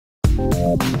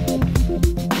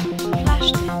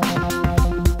Flashed it.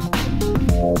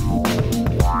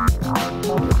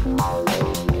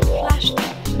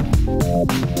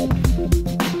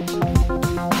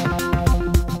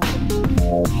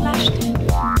 Flashed it. Flashed it.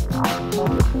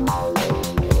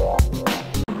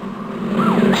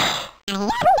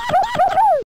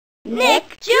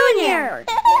 Nick Jr.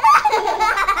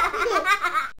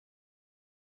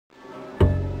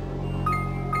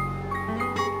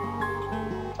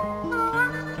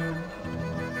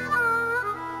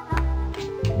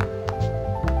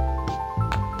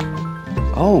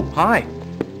 Oh, hi.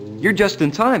 You're just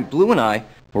in time. Blue and I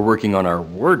were working on our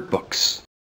word books.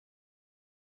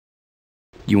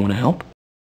 You want to help?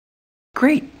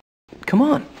 Great. Come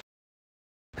on.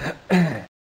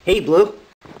 Hey, Blue.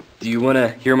 Do you want to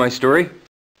hear my story?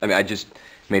 I mean, I just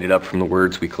made it up from the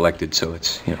words we collected, so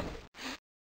it's, you know.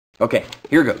 Okay,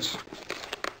 here goes.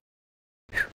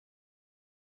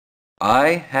 I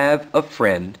have a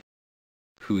friend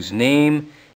whose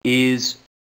name is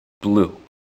Blue.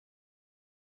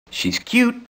 She's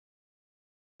cute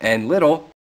and little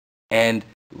and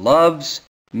loves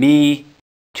me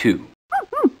too.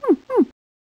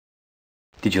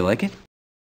 Did you like it?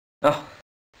 Oh,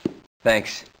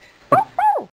 thanks.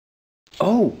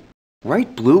 Oh,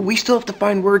 right, Blue. We still have to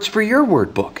find words for your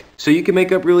word book so you can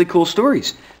make up really cool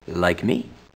stories, like me.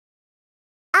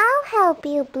 I'll help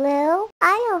you, Blue.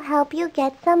 I'll help you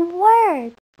get some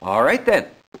words. All right, then.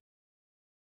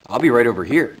 I'll be right over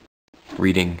here,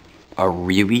 reading a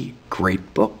really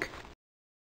great book.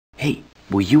 Hey,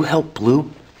 will you help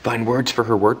Blue find words for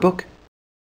her word book?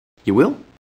 You will?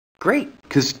 Great,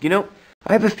 because, you know,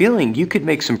 I have a feeling you could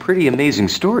make some pretty amazing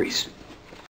stories.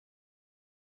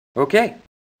 Okay,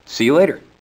 see you later.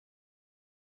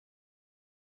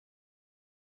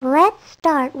 Let's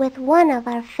start with one of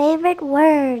our favorite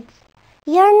words.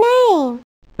 Your name.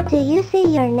 Do you see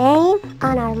your name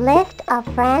on our list of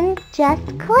friends? Just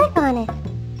click on it.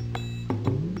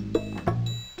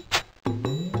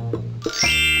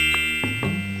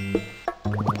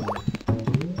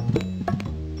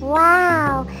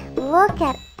 Wow, look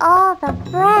at all the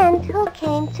friends who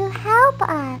came to help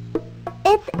us.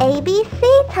 It's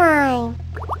ABC time.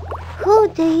 Who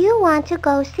do you want to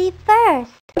go see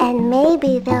first? And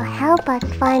maybe they'll help us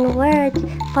find words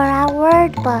for our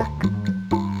word book.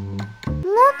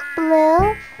 Look,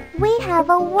 Blue, we have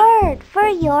a word for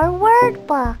your word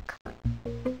book.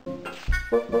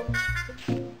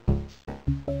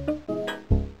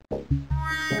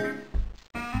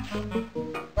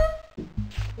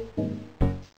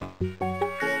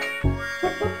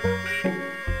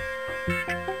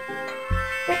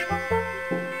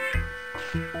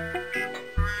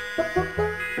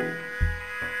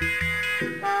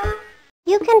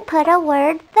 You can put a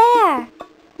word there.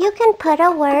 You can put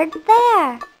a word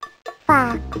there.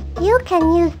 Fox, you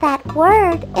can use that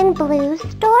word in Blue's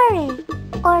story.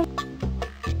 Or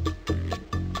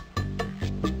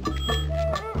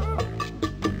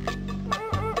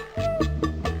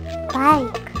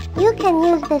Bike, you can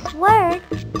use this word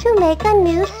to make a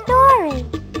new story.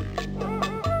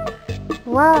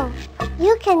 Wolf,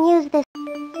 you can use this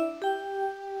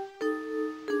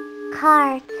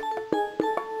cart.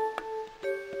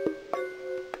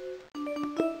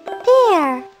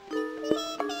 Deer.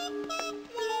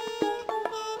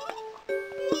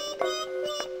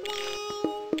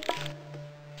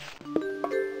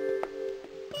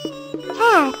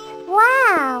 Cat.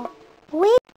 Wow.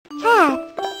 We cat.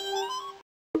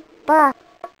 Book.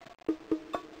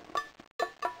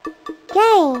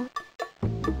 Game.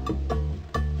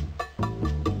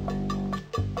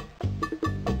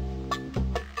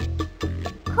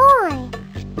 Coin.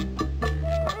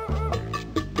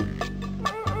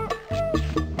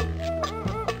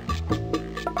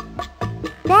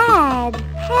 Bed.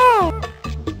 Head.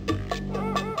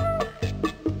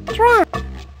 Drum.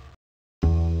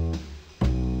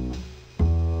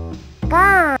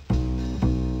 Gone.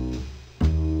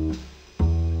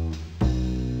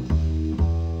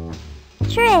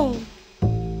 Tree.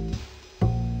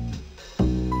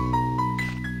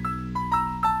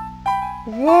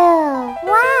 Zoo.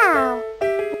 Wow.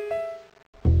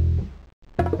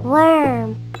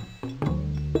 Worm.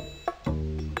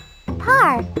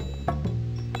 Park.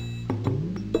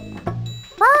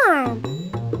 Farm.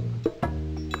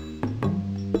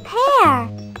 Pear.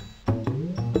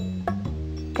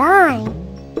 Dime.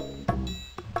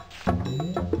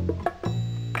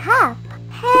 Cup.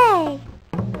 Hey.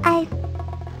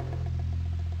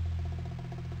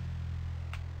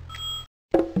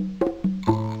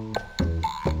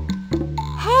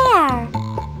 Hair.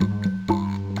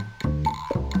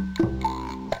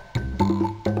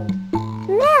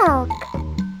 Milk.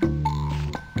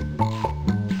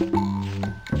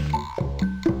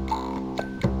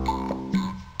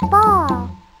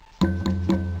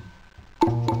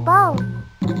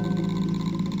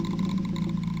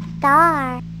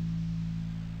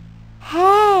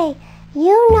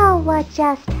 You know what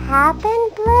just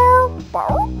happened, Blue?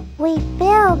 We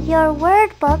filled your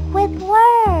word book with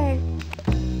words.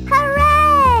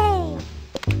 Hooray!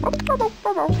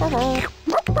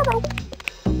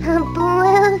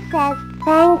 Blue says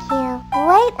thank you.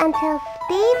 Wait until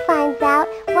Steve finds out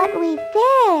what we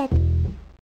did.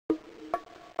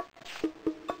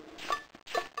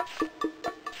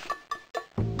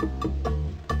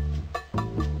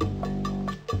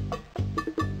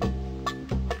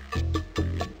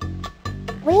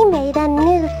 We made a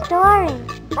new story.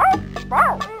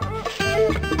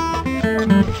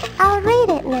 I'll read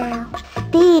it now.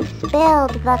 Steve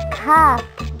spilled the cup,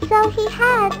 so he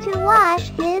had to wash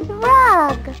his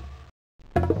rug.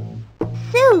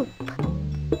 Soup.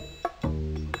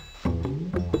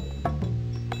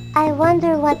 I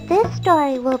wonder what this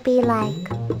story will be like.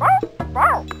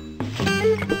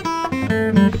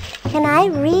 Can I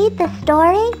read the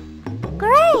story?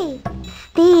 Great!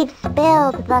 Steve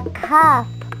spilled the cup,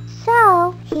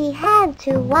 so he had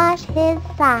to wash his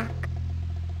sock.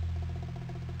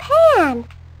 Pan.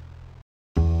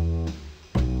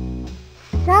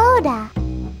 Soda.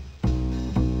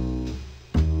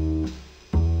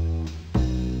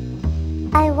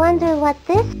 I wonder what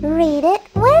this. Read it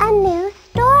with a new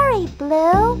story,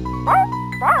 Blue.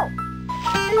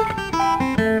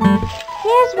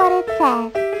 Here's what it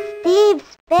says. Steve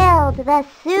spilled the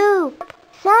soup,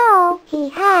 so he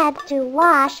had to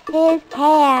wash his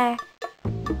hair.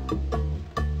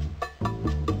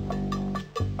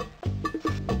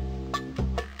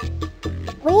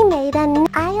 We made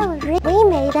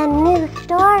a new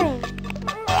story.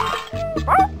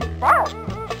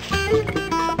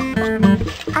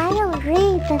 I'll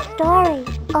read the story.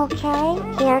 Okay,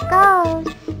 here goes.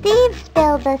 Steve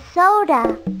spilled the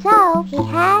soda, so he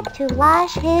had to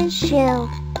wash his shoe.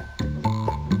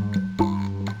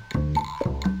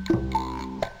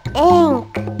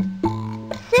 Ink.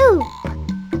 Soup.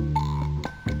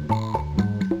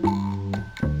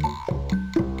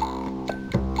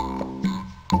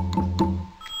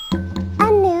 A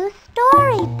new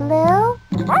story, Blue.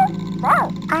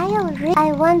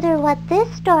 I wonder what this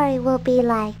story will be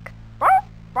like.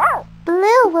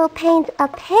 Blue will paint a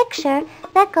picture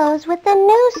that goes with the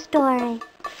new story.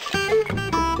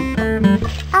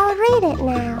 I'll read it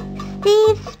now.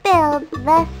 Steve spilled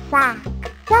the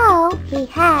sock, so he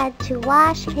had to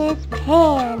wash his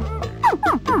pan.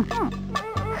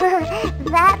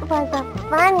 That was a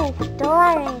funny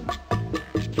story.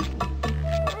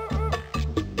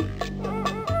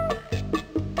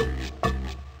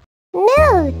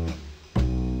 Nudes.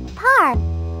 Park.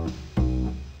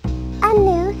 A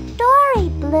new story,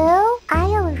 Blue.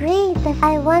 I'll read this.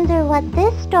 I wonder what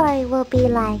this story will be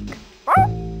like.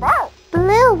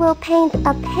 Blue will paint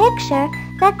a picture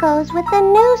that goes with the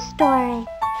new story.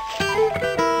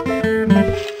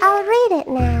 I'll read it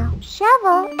now.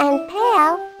 Shovel and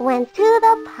Pail went to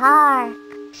the park.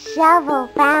 Shovel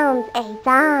found a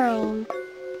dime.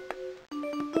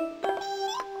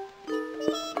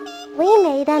 We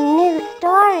made a new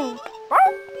story.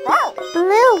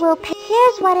 Blue will paint.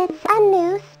 Here's what it's. A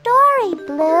new story,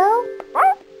 Blue.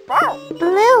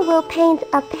 Blue will paint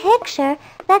a picture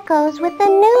that goes with the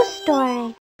new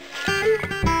story.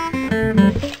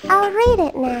 I'll read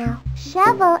it now.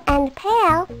 Shovel and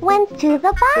Pail went to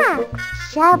the box.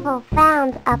 Shovel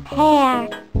found a pear.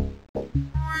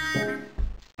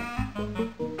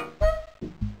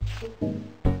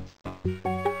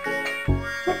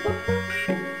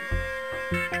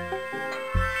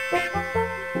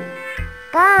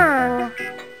 Gong.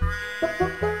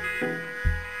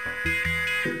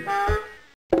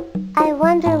 I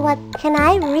wonder what. Can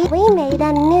I read? We made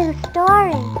a new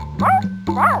story.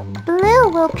 Blue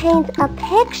will paint a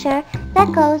picture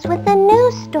that goes with the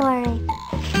new story.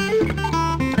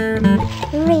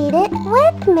 Read it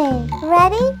with me.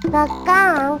 Ready? The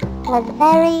gong was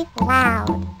very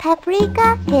loud.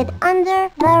 Paprika hid under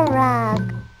the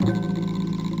rug.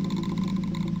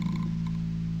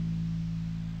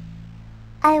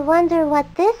 I wonder what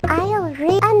this. I'll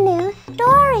read a new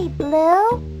story,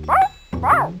 Blue.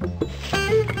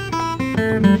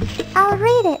 I'll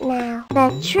read it now. The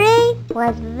tree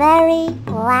was very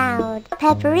loud.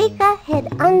 Paprika hid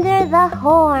under the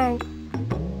horn.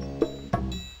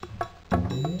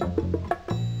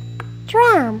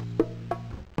 Drum.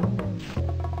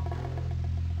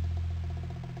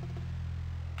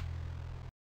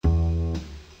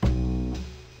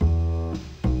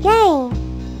 Game.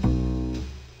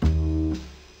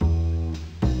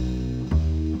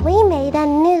 We made a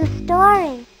new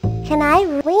story. Can I?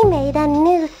 We made a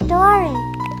new story.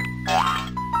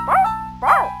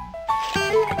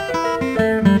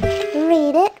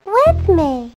 Read it with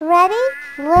me. Ready?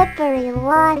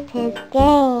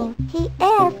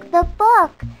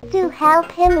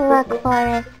 help him look for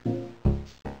it.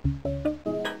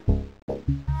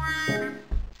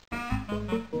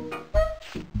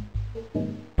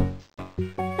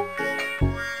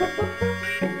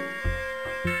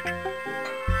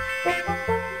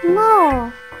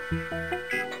 Mole.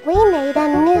 We made a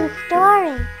new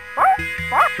story.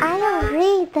 I'll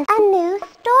read a new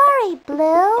story,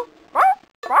 Blue.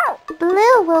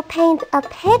 Blue will paint a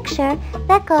picture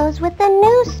that goes with the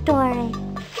new story.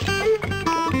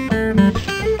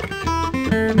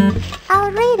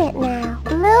 I'll read it now.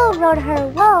 Blue rode her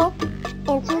rope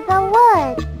into the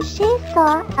wood. She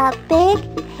saw a big,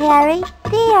 hairy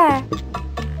deer.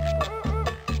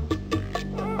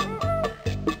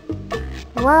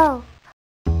 Wolf.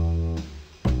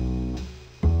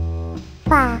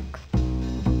 Fox.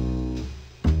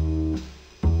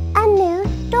 A new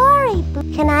story.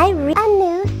 Can I read a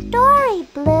new story,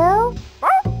 Blue?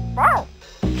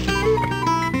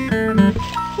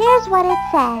 Here's what it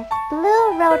says.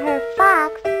 Blue rode her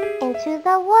fox into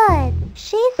the wood.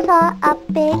 She saw a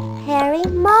big hairy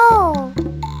mole.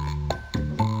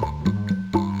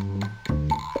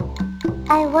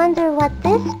 I wonder what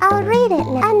this... I'll read it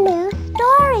now. A new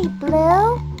story,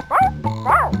 Blue.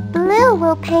 Blue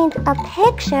will paint a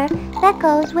picture that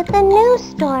goes with the new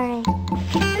story.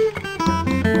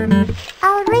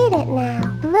 I'll read it now.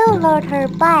 Blue rode her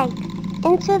bike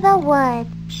into the wood.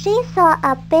 She saw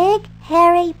a big,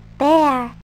 hairy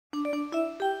bear.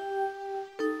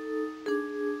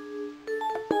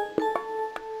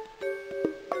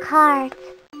 Cart.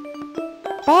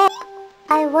 Bear.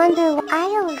 I wonder what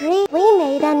I'll read. We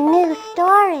made a new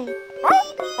story.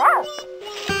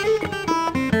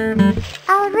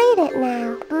 I'll read it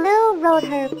now. Blue rode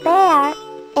her bear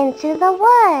into the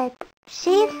wood.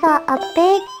 She saw a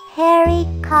big, hairy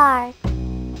cart.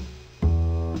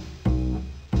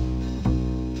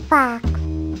 Fox.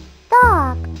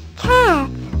 Dog. Cat.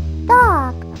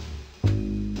 Dog.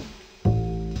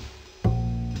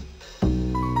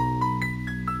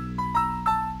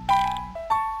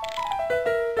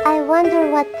 I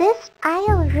wonder what this...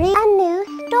 I'll read a new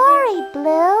story,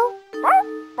 Blue.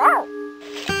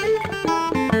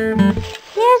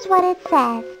 Here's what it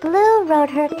says. Blue rode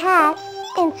her cat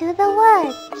into the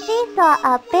woods. She saw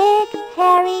a big,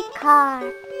 hairy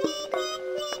car.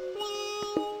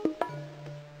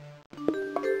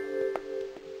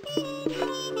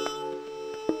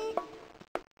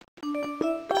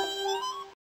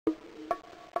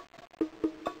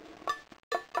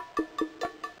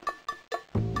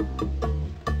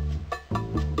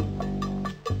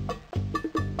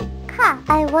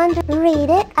 I wonder... Read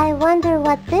it. I wonder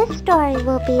what this story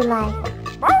will be like.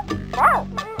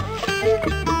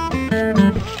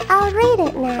 I'll read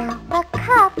it now. The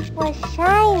cup was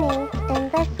shining in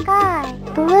the sky.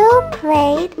 Blue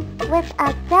played with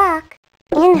a duck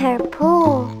in her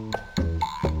pool.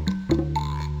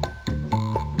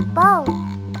 Boat.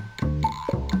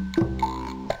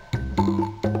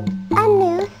 A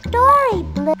new story,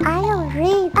 Blue. I'll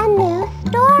read a new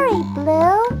story,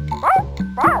 Blue.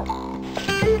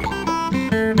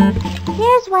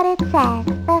 Here's what it says.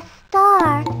 The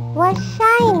star was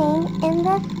shining in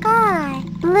the sky.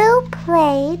 Blue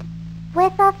played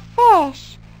with a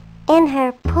fish in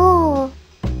her pool.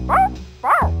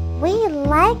 We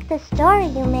like the story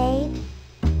you made.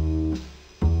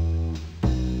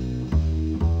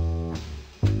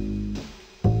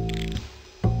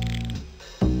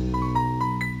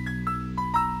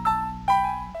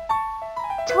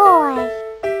 Toy.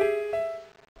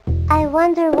 I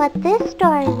wonder what this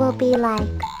story will be like.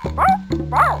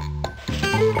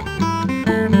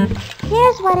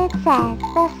 Here's what it says.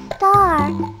 The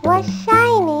star was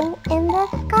shining in the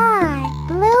sky.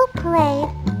 Blue played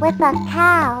with a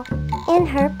cow in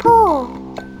her pool.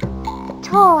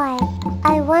 Toy.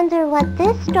 I wonder what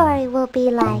this story will be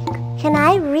like. Can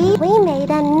I read? We made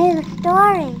a new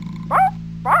story.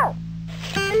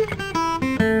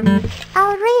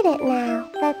 I'll read it now.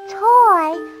 The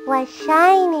toy was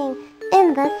shining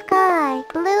in the sky.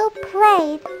 Blue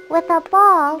played with a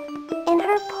ball in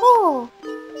her pool.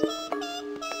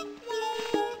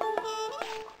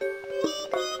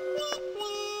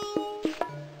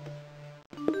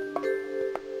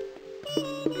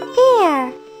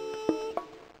 Deer.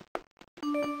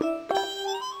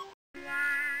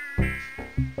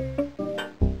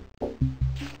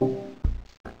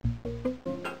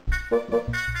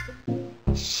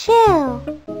 Shoe.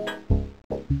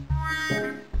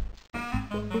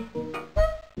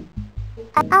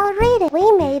 I'll read it.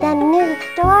 We made a new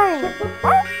story.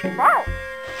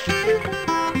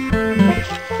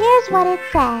 Here's what it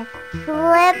says.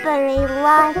 Slippery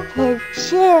lost his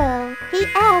shoe. He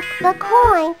asked the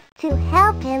coin to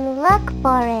help him look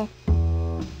for it.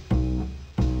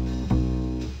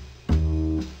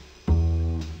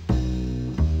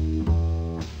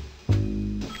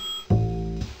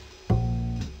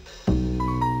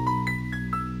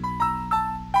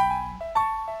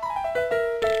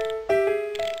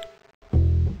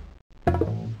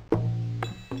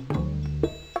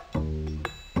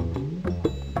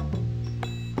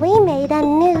 We made a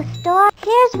new story.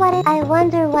 Here's what I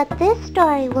wonder what this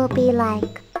story will be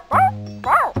like.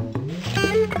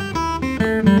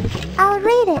 I'll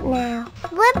read it now.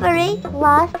 Slippery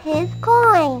lost his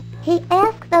coin. He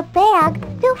asked the bag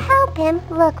to help him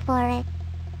look for it.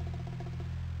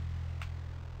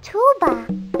 Tuba.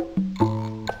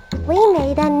 We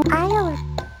made an island.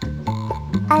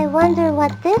 I wonder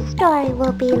what this story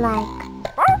will be like.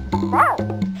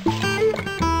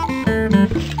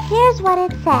 Here's what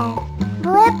it says.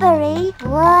 Slippery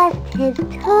lost his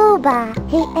tuba.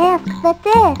 He asked the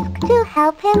disc to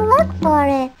help him look for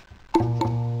it.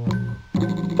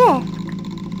 Disc.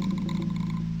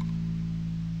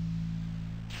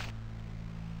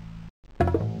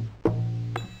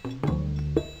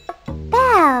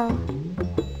 Bell.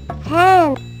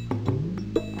 10.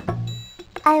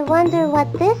 I wonder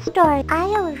what this story.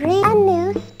 I'll read a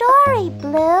new story,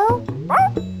 Blue.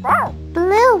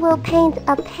 Blue will paint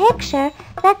a picture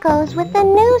that goes with the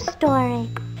new story.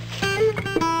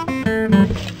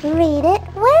 Read it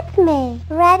with me.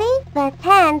 Ready? The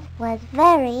tent was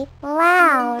very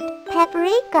loud.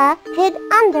 Paprika hid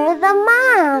under the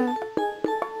mom.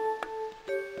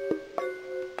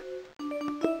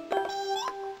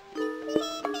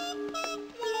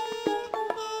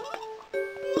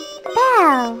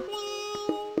 Bell.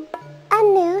 A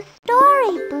new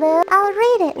story, Blue. I'll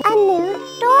read it. A new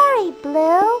story,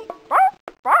 Blue.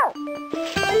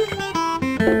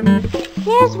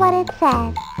 Here's what it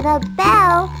says. The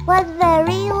bell was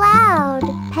very loud.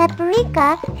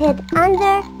 Paprika hid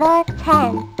under the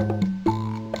tent.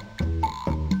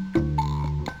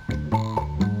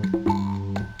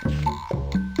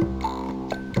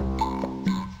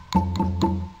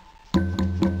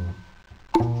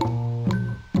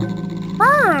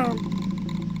 Farm.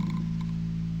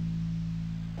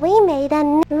 We made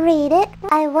a read it.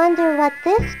 I wonder what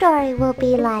this story will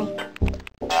be like.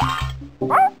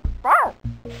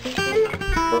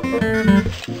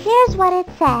 Here's what it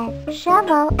says.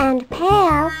 Shovel and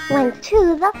Pail went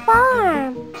to the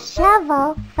farm.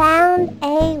 Shovel found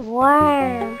a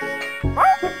worm.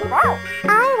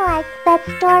 I like that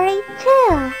story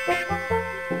too.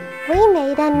 We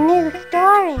made a new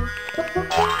story.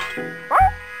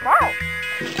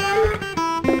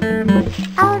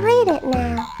 I'll read it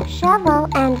now. Shovel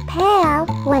and Pail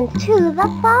went to the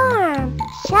farm.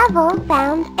 Shovel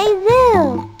found a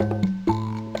zoo.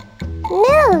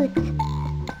 Newt.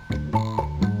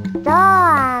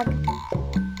 Dog.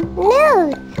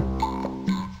 Newt.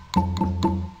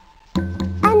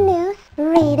 A noose.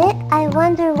 Read it. I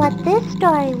wonder what this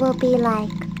story will be like.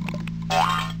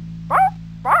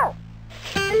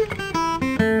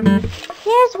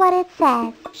 Here's what it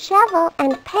says. Shovel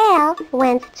and Pail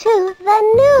went to the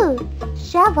newt.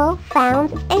 Shovel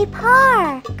found a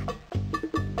park.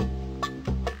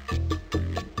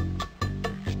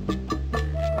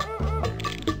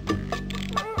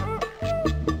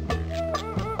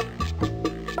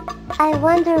 I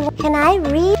wonder, can I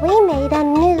read? We made a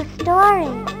new story.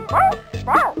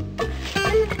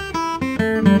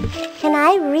 Can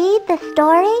I read the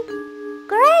story?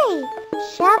 Great!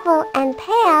 Shovel and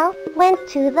Pail went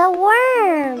to the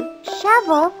worm.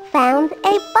 Shovel found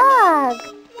a bug.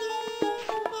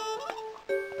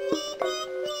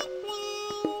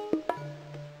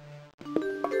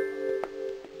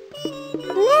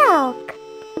 Milk.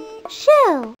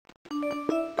 Shoe.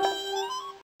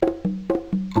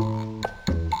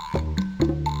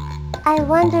 I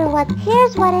wonder what,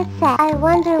 here's what it says. I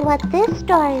wonder what this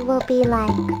story will be like.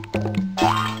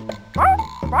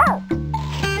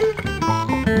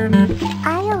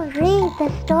 I'll read the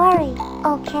story,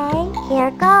 okay?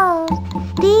 Here goes.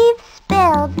 Steve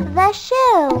spilled the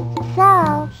shoe,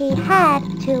 so he had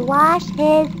to wash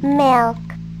his milk.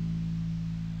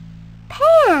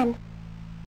 Pan.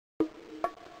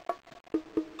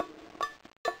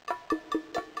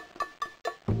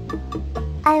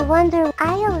 I wonder,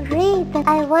 I'll read the,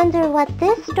 I wonder what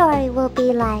this story will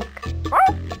be like.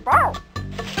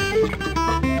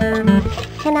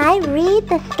 Can I read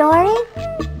the story?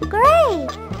 Great!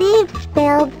 Steve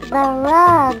spilled the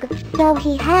rug, so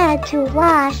he had to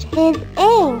wash his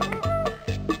ink.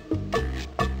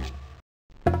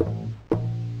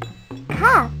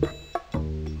 Cup.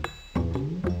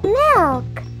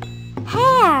 Milk.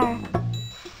 Hair.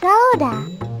 Soda.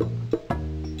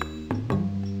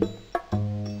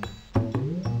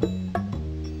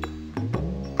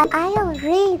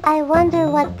 I wonder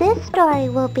what this story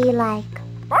will be like.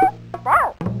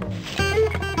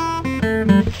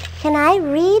 Can I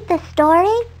read the story?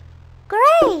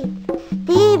 Great!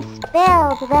 Steve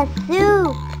spilled the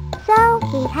soup, so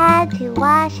he had to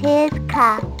wash his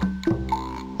cup.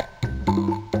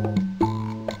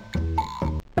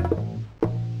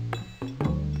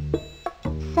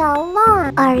 So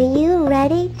long. Are you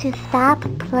ready to stop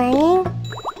playing?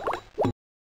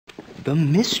 The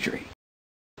mystery.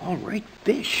 All right,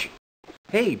 fish.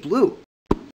 Hey, Blue.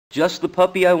 Just the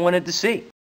puppy I wanted to see.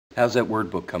 How's that word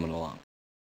book coming along?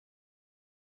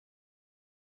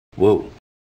 Whoa.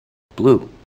 Blue.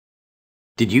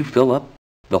 Did you fill up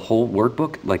the whole word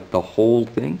book? Like the whole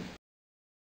thing?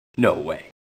 No way.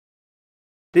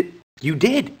 You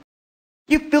did?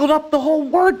 You filled up the whole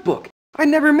word book. I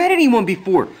never met anyone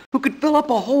before who could fill up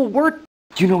a whole word.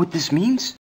 Do you know what this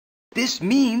means? This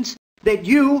means that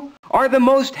you are the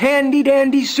most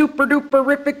handy-dandy,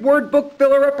 super-duper-rific word book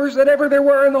filler-uppers that ever there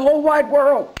were in the whole wide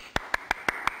world.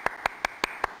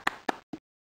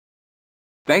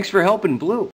 Thanks for helping,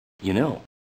 Blue. You know,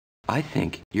 I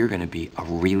think you're going to be a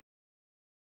really